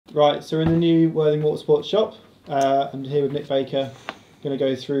Right, so we're in the new Worthing Watersports shop. I'm here with Nick Baker. Going to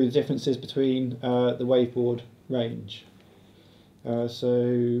go through the differences between the waveboard range.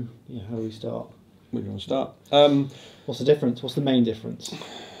 So, yeah, how do we start? Where do you want to start? What's the difference? What's the main difference?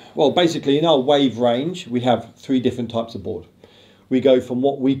 Well, basically in our wave range, we have 3 different types of board. We go from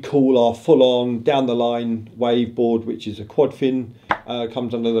what we call our full-on, down-the-line wave board, which is a quad fin,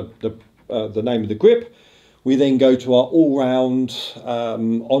 comes under the name of the grip. We then go to our all-round,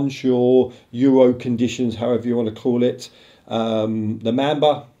 onshore, Euro conditions, however you want to call it, the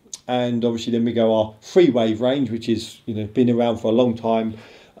MAMBA, and obviously then we go our FREEWAVE range, which is been around for a long time.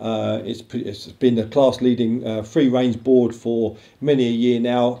 It's been a class-leading free-range board for many a year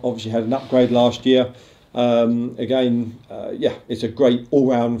now. Obviously had an upgrade last year. Yeah, it's a great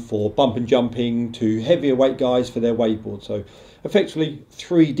all-round for bump and jumping to heavier weight guys for their waveboard. So effectively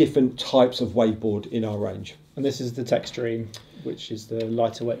 3 different types of waveboard in our range. And this is the Textreme, which is the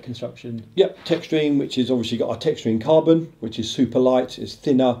lighter weight construction. Yep, Textreme, which is obviously got our Textreme carbon, which is super light, it's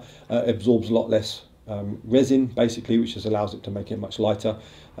thinner, absorbs a lot less resin basically, which just allows it to make it much lighter.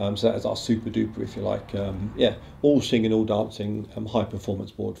 So that is our super duper, if you like. Yeah, all singing, all dancing, high performance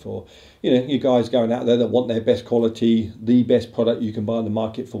board for you guys going out there that want their best quality, the best product you can buy on the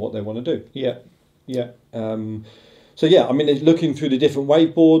market for what they want to do. Yeah, yeah. So yeah, I mean, looking through the different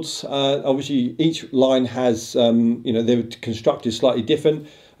wave boards, obviously each line has they're constructed slightly different.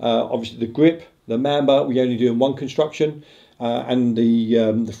 Obviously the grip, the MAMBA, we only do in 1 construction. And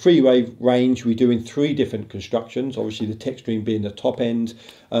the FREEWAVE range we do in 3 different constructions. Obviously the Textreme being the top end,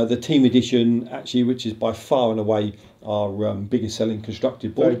 the Team Edition actually, which is by far and away our biggest selling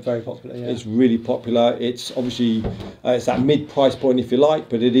constructed board. Very, very popular. Yeah. It's really popular. It's obviously it's that mid price point if you like,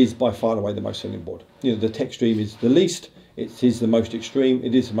 but it is by far and away the most selling board. The Textreme is the least. It is the most extreme.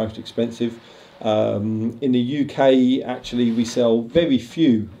 It is the most expensive. In the UK, actually, we sell very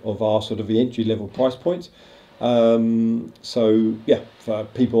few of our sort of the entry level price points. So yeah, for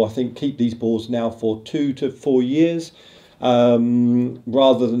people, I think keep these boards now for 2 to 4 years,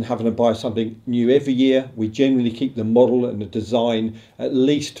 rather than having to buy something new every year. We generally keep the model and the design at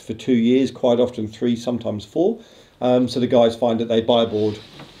least for 2 years, quite often 3, sometimes 4. So the guys find that they buy a board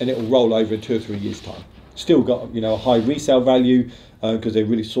and it will roll over in 2 or 3 years time. Still got a high resale value because they're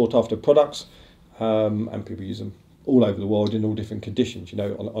really sought after products, and people use them all over the world in all different conditions,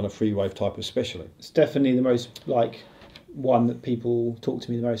 on a FREEWAVE type especially. It's definitely the most one that people talk to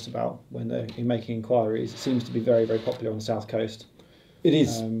me the most about when they're making inquiries. It seems to be very, very popular on the south coast. It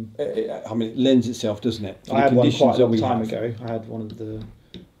is. I mean, it lends itself, doesn't it? I had one quite a long time ago. I had one of the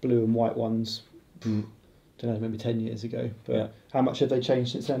blue and white ones. Don't know, maybe 10 years ago. But yeah. How much have they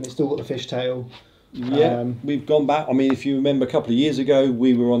changed since then? They've still got the fishtail. Yeah, we've gone back. I mean, if you remember a couple of years ago,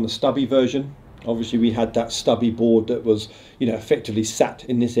 we were on the stubby version. Obviously, we had that stubby board that was, effectively sat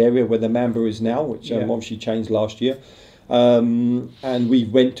in this area where the MAMBA is now, which obviously changed last year. And we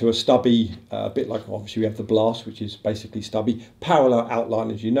went to a stubby, a bit like obviously we have the Blast, which is basically stubby, parallel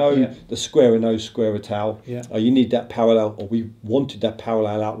outline, as you know, the squarer nose, squarer tail. You need that parallel, or we wanted that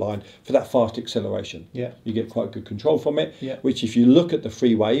parallel outline for that fast acceleration. You get quite good control from it, which if you look at the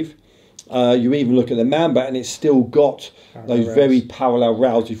FREEWAVE, you even look at the MAMBA and it's still got those very parallel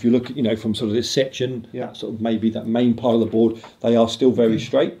rails. If you look at, from sort of this section, that sort of maybe that main part of the board, they are still very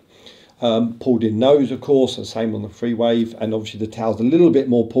straight. Pulled in nose, of course, the same on the FREEWAVE, and obviously the tail's a little bit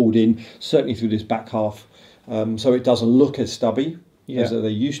more pulled in, certainly through this back half. So it doesn't look as stubby as they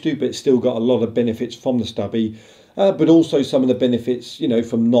used to, but it's still got a lot of benefits from the stubby, but also some of the benefits,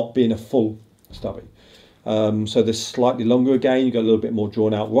 from not being a full stubby. So they're slightly longer again, you've got a little bit more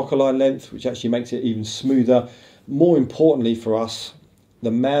drawn out rocker line length, which actually makes it even smoother. More importantly for us, the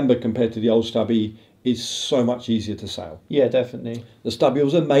MAMBA compared to the old stubby is so much easier to sail. Yeah, definitely. The stubby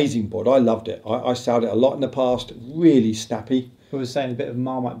was an amazing board. I loved it. I sailed it a lot in the past, really snappy. We were saying a bit of a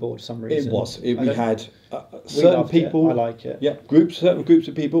Marmite board for some reason. It was. We had certain people. I like it. Yeah, certain groups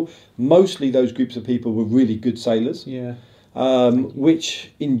of people. Mostly those groups of people were really good sailors. Yeah.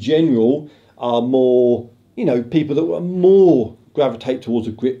 Which in general are more, people that were more gravitate towards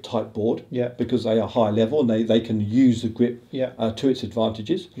a grip type board. Yeah. Because they are high level and they can use the grip to its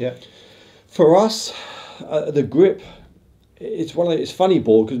advantages. Yeah. For us, the grip, it's funny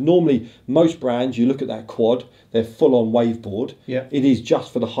board because normally most brands, you look at that quad, they're full on wave board. Yeah. It is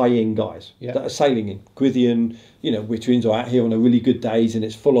just for the high end guys that are sailing in. Gwythian, which means are out here on a really good days and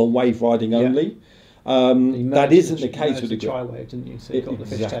it's full on wave riding only. That isn't the case with the grip. Tri-wave, didn't you? So you've got the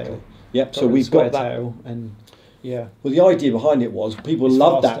fishtail. Yep. So we've got that. Tail and well, the idea behind it was people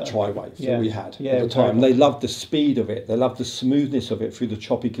loved that tri-wave that we had at the time. They loved the speed of it. They loved the smoothness of it through the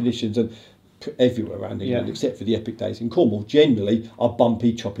choppy conditions. And everywhere around England, Yeah. except for the epic days in Cornwall, generally are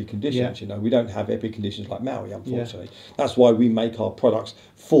bumpy, choppy conditions. Yeah. You know, we don't have epic conditions like Maui, unfortunately. That's why we make our products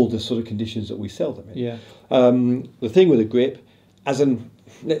for the sort of conditions that we sell them in. Yeah. The thing with a grip, as an,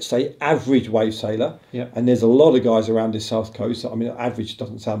 let's say, average wave sailor, Yeah. and there's a lot of guys around this south coast. I mean, average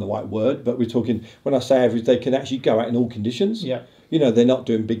doesn't sound the right word, but we're talking, when I say average, they can actually go out in all conditions. Yeah. You know, they're not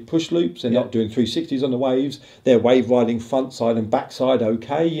doing big push loops, they're not doing 360s on the waves, they're wave riding front side and back side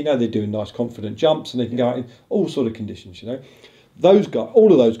okay, you know, they're doing nice confident jumps, and they can go out in all sort of conditions, you know. Those guys, all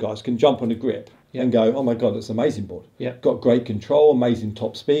of those guys can jump on a grip and go, oh my God, it's an amazing board. Yeah. Got great control, amazing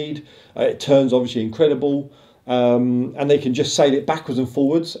top speed, it turns obviously incredible, and they can just sail it backwards and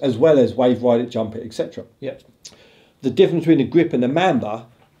forwards, as well as wave ride it, jump it, etc. Yeah. The difference between a grip and a MAMBA,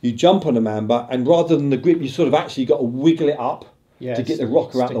 you jump on a MAMBA, and rather than the grip, you sort of actually got to wiggle it up to get the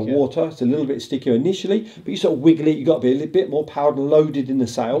rocker out of the water. It's a little bit stickier initially, but you sort of wiggle it. You've got to be a little bit more powered and loaded in the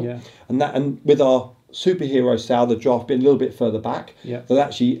sail. Yeah. And with our superhero sail, the draft being a little bit further back, that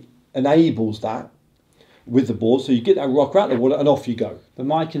actually enables that with the board. So you get that rocker out of the water and off you go. But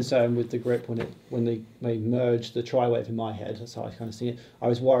my concern with the grip, when they merged the tri-wave in my head, that's how I kind of see it, I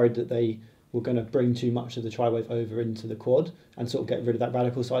was worried that they were going to bring too much of the tri-wave over into the quad and sort of get rid of that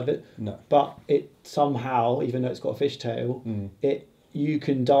radical side of it. No. But it somehow, even though it's got a fishtail, you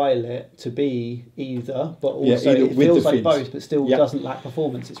can dial it to be either, but also it feels like both, but still doesn't lack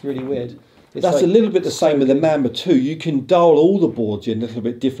performance. It's really weird. That's like, a little bit the same with the MAMBA too. You can dial all the boards in a little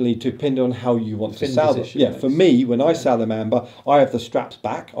bit differently depending on how you want to sail them. Yeah, for me, when I sail the MAMBA, I have the straps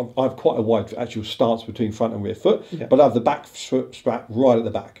back. I have quite a wide actual stance between front and rear foot, but I have the back strap right at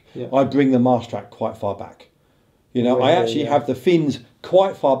the back. I bring the mast track quite far back. You know, I actually have the fins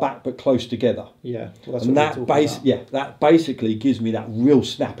quite far back but close together. Yeah, well, that's and what that basically gives me that real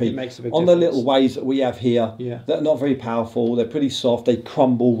snappy. It makes a big on difference. the little waves that we have here that are not very powerful. They're pretty soft. They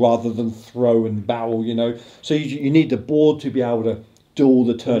crumble rather than throw and barrel. You know, so you need the board to be able to do all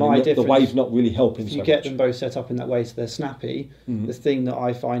the turning. The wave's not really helping. If you get them both set up in that way so they're snappy, the thing that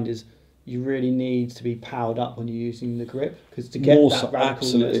I find is you really need to be powered up when you're using the grip, because to get that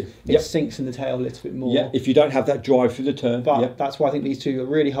radicalness, it sinks in the tail a little bit more. Yeah, if you don't have that drive through the turn. But that's why I think these two are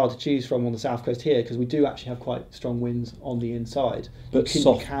really hard to choose from on the south coast here, because we do actually have quite strong winds on the inside. But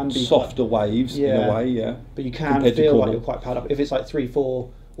softer waves in a way, But you can feel like you're quite powered up. If it's like 3-4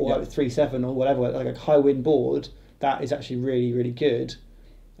 or like 3-7 or whatever, like a high wind board, that is actually really, really good.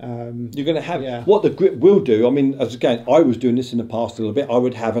 You're going to have what the grip will do. I mean, as again, I was doing this in the past a little bit. I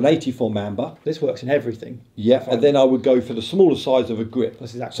would have an 84 MAMBA. This works in everything. Yeah, and then I would go for the smaller size of a grip.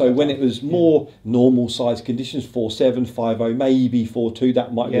 That's exactly so when it was more normal size conditions, 4.7, 5.0, maybe 4.2,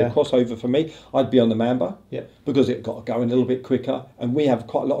 that might be a crossover for me. I'd be on the MAMBA because it got going a little bit quicker, and we have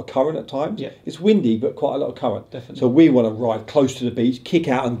quite a lot of current at times. It's windy, but quite a lot of current. Definitely. So we want to ride close to the beach, kick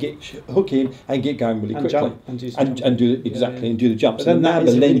out and get hook in and get going really quickly. Jump and do some and do and do the jumps. But then and that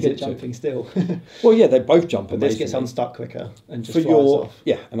is really lends good it jumping still. Well, yeah, they both jump. But this gets unstuck quicker and just for flies off.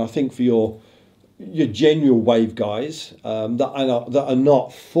 Yeah, and I think for your genuine wave guys that are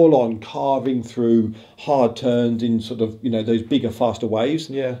not full on carving through hard turns in sort of those bigger, faster waves.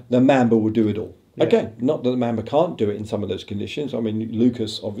 Yeah, the MAMBA will do it all. Yeah. Again, not that the MAMBA can't do it in some of those conditions. I mean,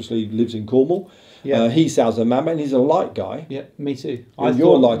 Lucas obviously lives in Cornwall. Yeah, he sails a MAMBA and he's a light guy. Yeah, me too. And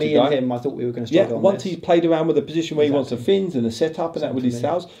you're a lighter guy. And him, I thought we were going to struggle on once this. he played around with the position where he wants the fins and the setup and that with his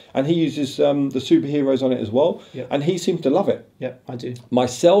sails, and he uses the superheroes on it as well, and he seems to love it. Yeah, I do.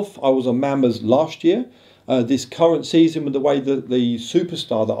 Myself, I was on MAMBAs last year. This current season, with the way that the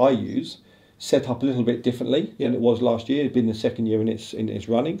Superstar that I use set up a little bit differently than it was last year. It's been the second year in its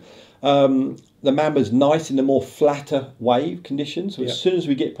running. The MAMBA's nice in the more flatter wave conditions. So as soon as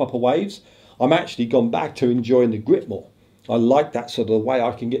we get proper waves, I'm actually gone back to enjoying the grip more. I like that sort of way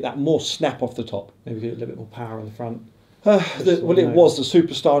I can get that more snap off the top. Maybe get a little bit more power on the front. The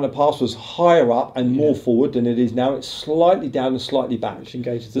Superstar in the past was higher up and more forward than it is now. It's slightly down and slightly back. Which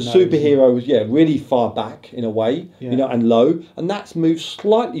engages the Superhero was really far back in a way, and low, and that's moved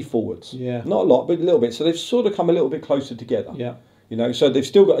slightly forwards. Yeah, not a lot, but a little bit. So they've sort of come a little bit closer together. Yeah. So they've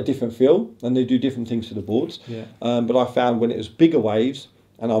still got a different feel and they do different things to the boards. Yeah. But I found when it was bigger waves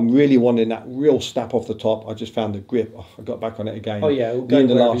and I'm really wanting that real snap off the top, I just found the grip. I got back on it again. Oh yeah, it'll go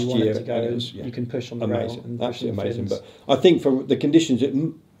wherever last you want it to go. And you can push on the rail. Absolutely amazing. But I think for the conditions,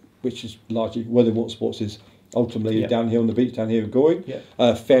 which is largely Worthing Watersports is ultimately down here on the beach, down here at Goring,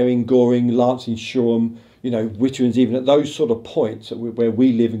 Ferring, Goring, Lancing, Shoreham, Witterings, even at those sort of points where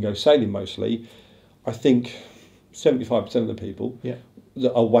we live and go sailing mostly, I think 75% of the people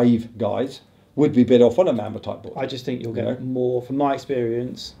that are wave guys would be better off on a MAMBA type board. I just think you'll get more, from my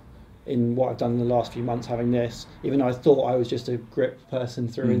experience, in what I've done in the last few months having this, even though I thought I was just a grip person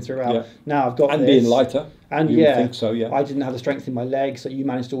through and throughout. Yeah. Now I've got and this. being lighter. And you would think so, I didn't have the strength in my legs, so you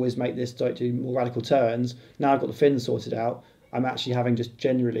managed to always make this do more radical turns. Now I've got the fins sorted out. I'm actually having just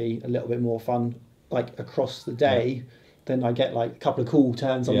generally a little bit more fun, like across the day. Then I get like a couple of cool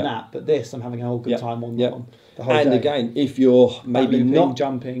turns on that. But this, I'm having a whole good time on the whole day. And again, if you're maybe looping, not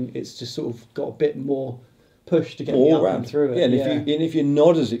jumping, it's just sort of got a bit more push to get me up and through it. Yeah, and if you're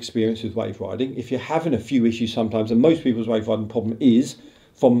not as experienced with wave riding, if you're having a few issues sometimes, and most people's wave riding problem is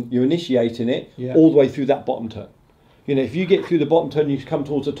from you're initiating it all the way through that bottom turn. You know, if you get through the bottom turn, you come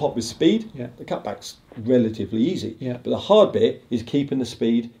towards the top with speed. The cutback's relatively easy. But the hard bit is keeping the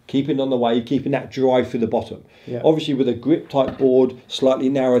speed, keeping on the wave, keeping that drive through the bottom. Obviously, with a grip type board, slightly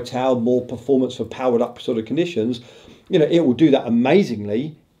narrower tail, more performance for powered up sort of conditions, you know, it will do that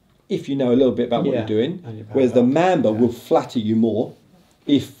amazingly if you know a little bit about what you're doing. Whereas the MAMBA will flatter you more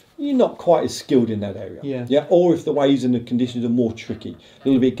if you're not quite as skilled in that area. Or if the waves and the conditions are more tricky, a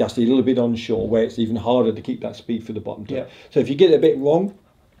little bit gusty, a little bit onshore, where it's even harder to keep that speed for the bottom turn. So if you get it a bit wrong,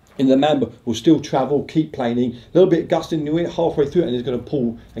 in the MAMBA will still travel, keep planing, a little bit gusting, you went halfway through it, and it's going to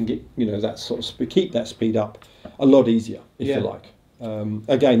pull and get, you know, that sort of speed, keep that speed up a lot easier, if you like.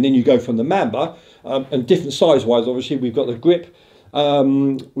 Again, then you go from the MAMBA, and different size wise, obviously we've got the grip.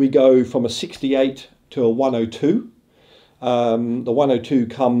 We go from a 68 to a 102. The 102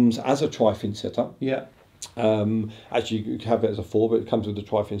 comes as a tri-fin setup. Actually, you have it as a 4, but it comes with the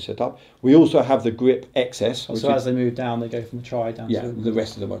tri-fin setup. We also have the grip XS. So as they move down, they go from a tri down to the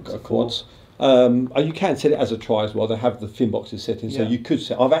rest of them are quads. You can set it as a tri as well. They have the fin boxes set in, so you could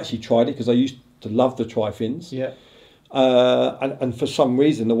set. I've actually tried it because I used to love the tri-fins. And for some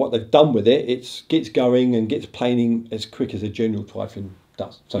reason, what they've done with it, it gets going and gets planing as quick as a general tri-fin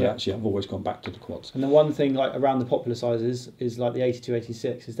does. So actually, I've always gone back to the quads. And the one thing like around the popular sizes is like the 82,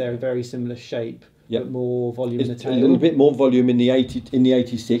 86, is they're a very similar shape, but more volume in the tail. A little bit more volume in the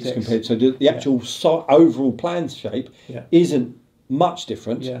 86 compared to the actual overall plan shape isn't much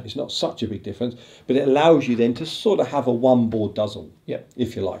different. It's not such a big difference, but it allows you then to sort of have a one board does all,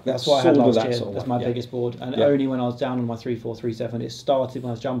 if you like. That's what I had last year. That's my biggest board, and only when I was down on my 3437, it started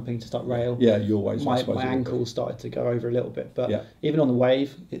when I was jumping to start rail. You always. My ankles started to go over a little bit, but even on the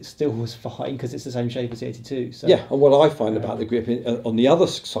wave, it still was fine because it's the same shape as the 82. So and what I find about the grip on the other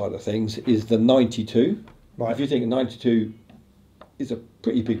side of things is the 92. If you think a 92 is a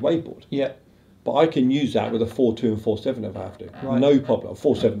pretty big wave board. But I can use that with a 4.2 and 4.7 if I have to. No problem.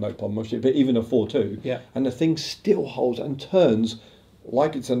 4.7, no problem, but even a 4.2. And the thing still holds and turns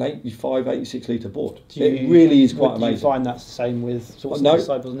like it's an 85, 86 litre board. It really is quite amazing. Do you find that's the same with sort of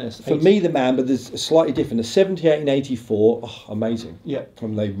side, wasn't this? For me, the MAMBA, there's a slightly different. The 78 and 84, amazing.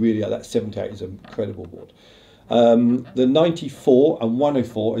 From they really are. That 78 is an incredible board. The 94 and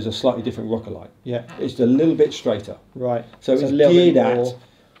 104 is a slightly different rocker light. It's a little bit straighter. So it's geared at.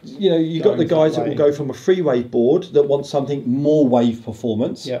 You know, you've got the guys that will go from a FREEWAVE board that want something more wave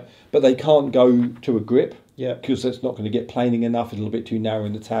performance, but they can't go to a grip because it's not going to get planing enough, a little bit too narrow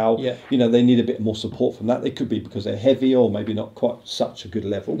in the tail. You know, they need a bit more support from that. They could be because they're heavy or maybe not quite such a good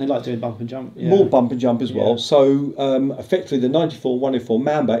level. They like doing bump and jump. More bump and jump as well. So effectively the 94 104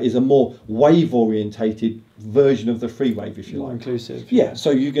 MAMBA is a more wave orientated version of the FREEWAVE, if you like. More inclusive.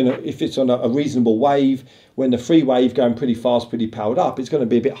 So you're going to, if it's on a reasonable wave, when the FREEWAVE going pretty fast, pretty powered up, it's going to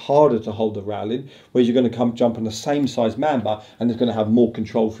be a bit harder to hold the rail in, whereas you're going to jump on the same size MAMBA and it's going to have more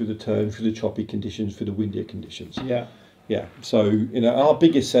control through the turn, through the choppy conditions, through the windier conditions. So, you know, our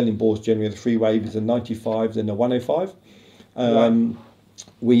biggest selling boards generally the FREEWAVE is a 95, then a 105.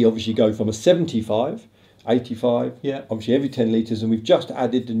 We obviously go from a 75, 85, obviously every 10 litres, and we've just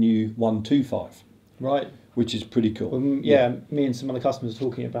added the new 125. Which is pretty cool. Well, me and some other customers are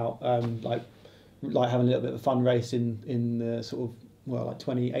talking about like having a little bit of a fun race in the sort of, well, like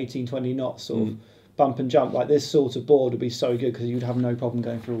 18, 20 knots sort of bump and jump. Like this sort of board would be so good because you'd have no problem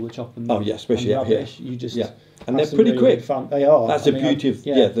going through all the chop and especially and out here. You just and they're pretty quick. Fun. They are. That's the beauty of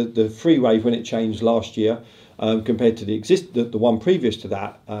the FREEWAVE when it changed last year compared to the one previous to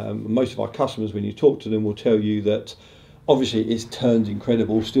that. Most of our customers, when you talk to them, will tell you that obviously it's turned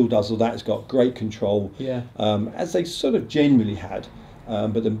incredible, still does all that. It's got great control, as they sort of generally had.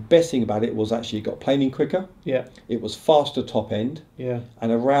 But the best thing about it was actually it got planing quicker. It was faster top end.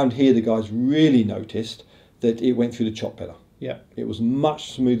 And around here, the guys really noticed that it went through the chop better. It was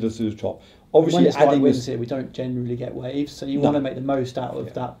much smoother through the chop. Obviously, when it's adding winds here, we don't generally get waves, so you want to make the most out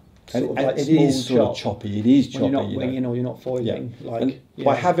of that. Sort of like it is sort of choppy. It is choppy. When you're not winging or you're not foiling.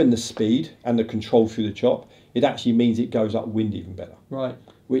 By having the speed and the control through the chop, it actually means it goes up wind even better. Right.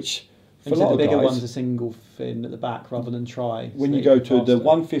 Which For a So lot the of bigger guys, one's a single fin at the back rather than tri. when so you they go can to the faster.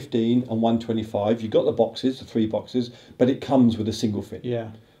 115 and 125, you've got the boxes, the 3 boxes, but it comes with a single fin.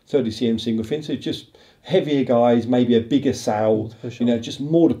 Yeah. 30 cm single fin, so just heavier guys, maybe a bigger sail, just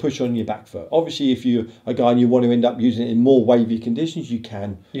more to push on your back foot. Obviously, if you're a guy and you want to end up using it in more wavy conditions, you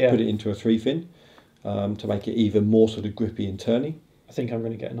can put it into a 3 fin to make it even more sort of grippy and turny. I think I'm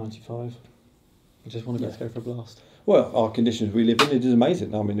going to get a 95. I just want to go for a blast. Well, our conditions we live in, it is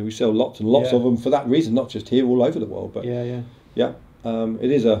amazing. I mean, we sell lots and lots of them for that reason, not just here, all over the world. But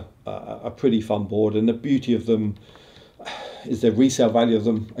it is a pretty fun board, and the beauty of them is the resale value of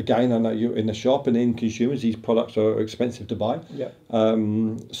them. Again, I know you're in the shop and in consumers, these products are expensive to buy. Yeah.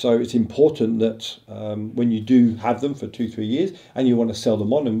 So it's important that when you do have them for 2-3 years and you want to sell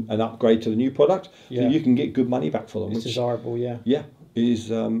them on and upgrade to the new product, that you can get good money back for them. It's desirable, is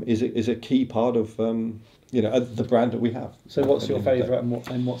a key part of the brand that we have. So what's your favourite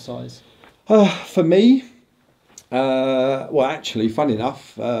and what size? For me, well, actually, funny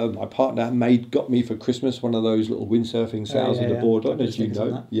enough, my partner got me for Christmas one of those little windsurfing sails with the board on, as you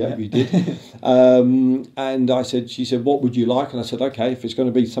know. Yeah, you did. And she said, what would you like? And I said, okay, if it's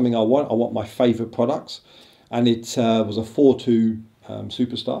going to be something I want my favourite products. And it was a 4.2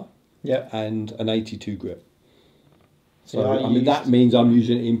 Superstar and an 82 grip. So I mean that means I'm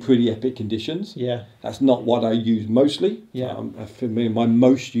using it in pretty epic conditions. Yeah, that's not what I use mostly. Yeah, for me, my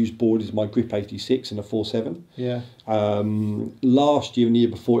most used board is my Grip 86 and a 4.7. Yeah. Last year and the year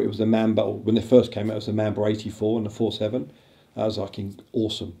before, it was the MAMBA. When they first came out, it was the MAMBA 84 and the 4.7. That was like an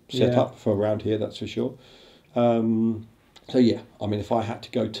awesome setup for around here, that's for sure. So yeah, I mean, if I had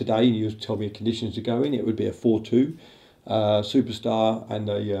to go today and you told me conditions to go in, it would be a 4.2 Superstar and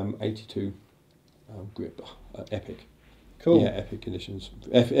a 82 grip. Epic. Cool. Yeah, epic conditions.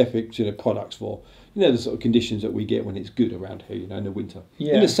 Epic products for the sort of conditions that we get when it's good around here. In the winter.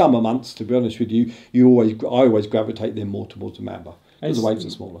 Yeah. In the summer months, to be honest with you, I always gravitate them more towards the MAMBA because the waves are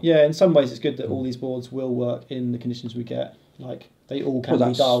smaller. Yeah, in some ways, it's good that all these boards will work in the conditions we get. Like they all can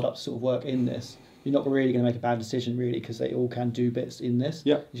be dialed up to sort of work in this. You're not really going to make a bad decision really because they all can do bits in this.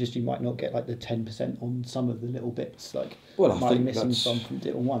 Yeah. It's just you might not get like the 10% on some of the little bits. Like I might be missing some from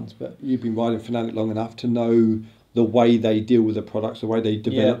different ones. But you've been riding Fanatic long enough to know the way they deal with the products, the way they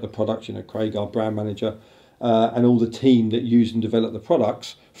develop the products. Craig, our brand manager, and all the team that use and develop the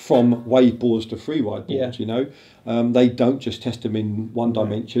products from wave boards to freeride boards. They don't just test them in one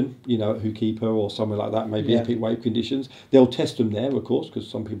dimension, at Hookkeeper or somewhere like that, maybe epic wave conditions. They'll test them there, of course, because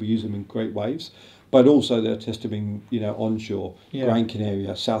some people use them in great waves, but also they'll test them in, onshore, Gran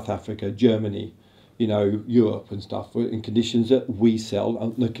Canaria, South Africa, Germany, Europe and stuff, in conditions that we sell,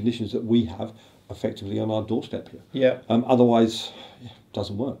 and the conditions that we have effectively on our doorstep here. Yeah. Otherwise, it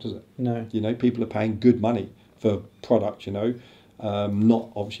doesn't work, does it? No. People are paying good money for product. Not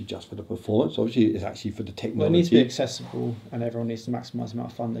obviously just for the performance. Obviously, it's actually for the technology. Well, it needs to be accessible, and everyone needs to maximise the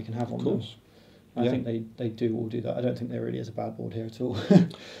amount of fun they can have on them. Of course. I think they do all do that. I don't think there really is a bad board here at all.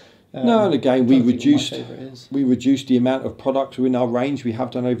 No, and again, we reduced the amount of products in our range. We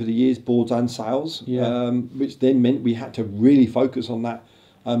have done over the years, boards and sails, which then meant we had to really focus on that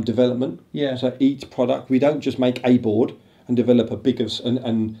development. Yeah. So each product, we don't just make a board and develop a bigger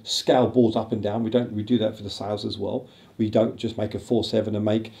and scale boards up and down. We do that for the sails as well. We don't just make a 4.7 and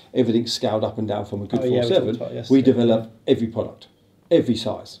make everything scaled up and down from a good 4.7. We develop every product, every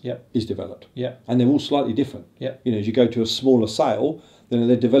size is developed. Yeah. And they're all slightly different. Yeah. As you go to a smaller sail, then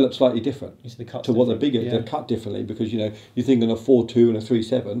they're developed slightly different to what they're bigger. They're cut differently because you're thinking a 4.2 and a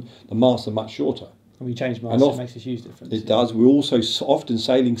 3.7, the masts are much shorter. When we change masts, it makes a huge difference. It does. We're also often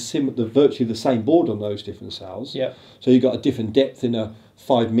sailing virtually the same board on those different sails. Yeah. So you've got a different depth in a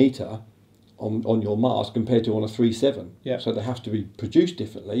 5 metre on your mast compared to on a 3.7. Yeah. So they have to be produced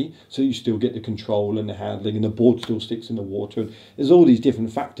differently, so you still get the control and the handling, and the board still sticks in the water. And there's all these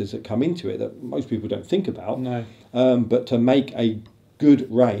different factors that come into it that most people don't think about. No. But to make a good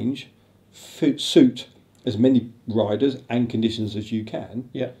range suit as many riders and conditions as you can.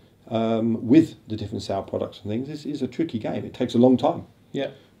 Yeah. With the different sail products and things, is a tricky game. It takes a long time. Yeah.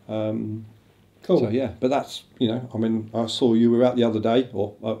 Cool. So yeah, but that's I saw you were out the other day,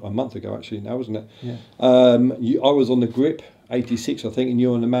 or a month ago actually now, wasn't it? Yeah. I was on the Grip 86, I think, and you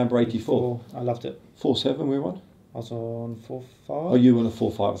were on the MAMBA 84. I loved it. 4.7 we were on. I was on 4.5. Oh, you were on a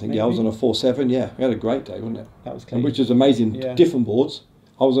 4.5, I think. Maybe. Yeah, I was on a 4.7. Yeah, we had a great day, wasn't it? That was clean. Which was amazing. Yeah. Different boards.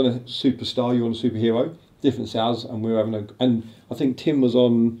 I was on a Superstar. You were on a Superhero. Different sails, and we were having and I think Tim was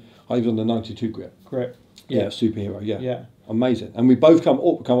on. I was on the 92 grip. Correct. Yeah, Superhero. Yeah. Yeah. Amazing. And we both come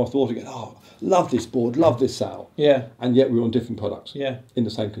off the water and go, oh, love this board, love this sail. Yeah. And yet we were on different products. Yeah. In the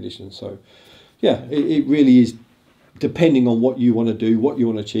same conditions. So, yeah, it really is depending on what you want to do, what you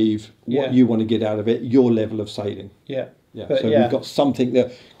want to achieve, what you want to get out of it, your level of sailing. Yeah. Yeah. But, so we've got something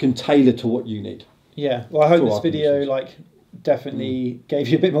that can tailor to what you need. Yeah. Well, I hope this video definitely gave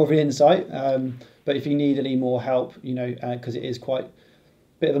you a bit more of an insight. But if you need any more help, you know, because it is quite a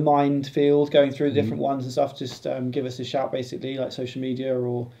bit of a minefield going through the different ones and stuff, just give us a shout, basically, like social media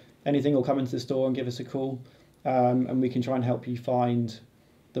or anything, or come into the store and give us a call, and we can try and help you find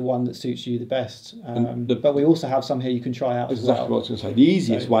the one that suits you the best. But we also have some here you can try out as well. Exactly what I was going to say. The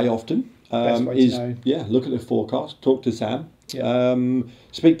easiest way often is look at the forecast, talk to Sam,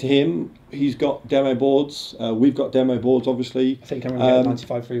 speak to him. He's got demo boards. We've got demo boards, obviously. I think I'm going to get a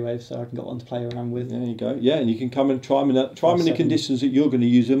 95 FREEWAVE, so I can get one to play around with. There you go. Yeah, and you can come and try them in the conditions that you're going to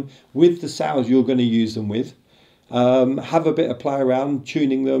use them, with the sails you're going to use them with. Have a bit of play around,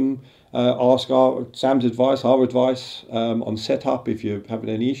 tuning them. Ask Sam's advice, our advice on setup if you're having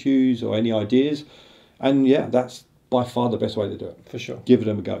any issues or any ideas. And yeah, that's by far the best way to do it. For sure. Give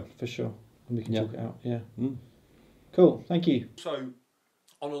them a go. For sure. And we can talk it out. Yeah. Cool. Thank you. So,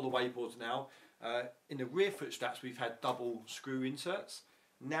 on all the wakeboards now, in the rear foot straps we've had double screw inserts.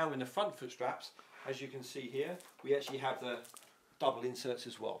 Now in the front foot straps, as you can see here, we actually have the double inserts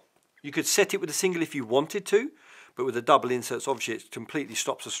as well. You could set it with a single if you wanted to, but with the double inserts, obviously it completely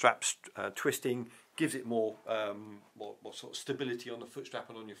stops the straps twisting, gives it more sort of stability on the foot strap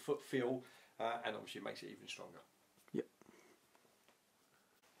and on your foot feel, and obviously it makes it even stronger. Yep.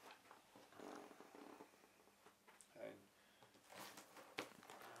 And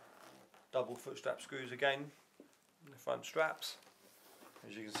double foot strap screws again in the front straps.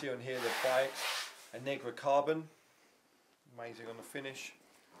 As you can see on here, they're by a Negra carbon. Amazing on the finish.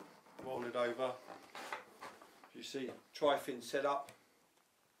 Roll it over. You see, tri-fin setup,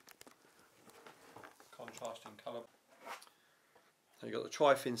 contrasting colour. So you've got the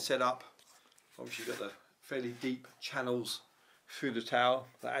tri-fin setup. Obviously you've got the fairly deep channels through the tail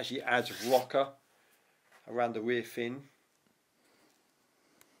that actually adds rocker around the rear fin.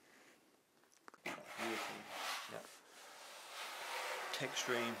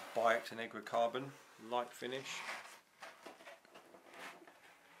 Texturing Biox and Negra carbon, light finish.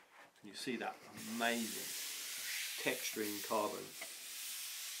 You see that amazing texturing carbon.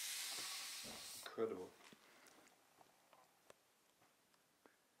 Incredible.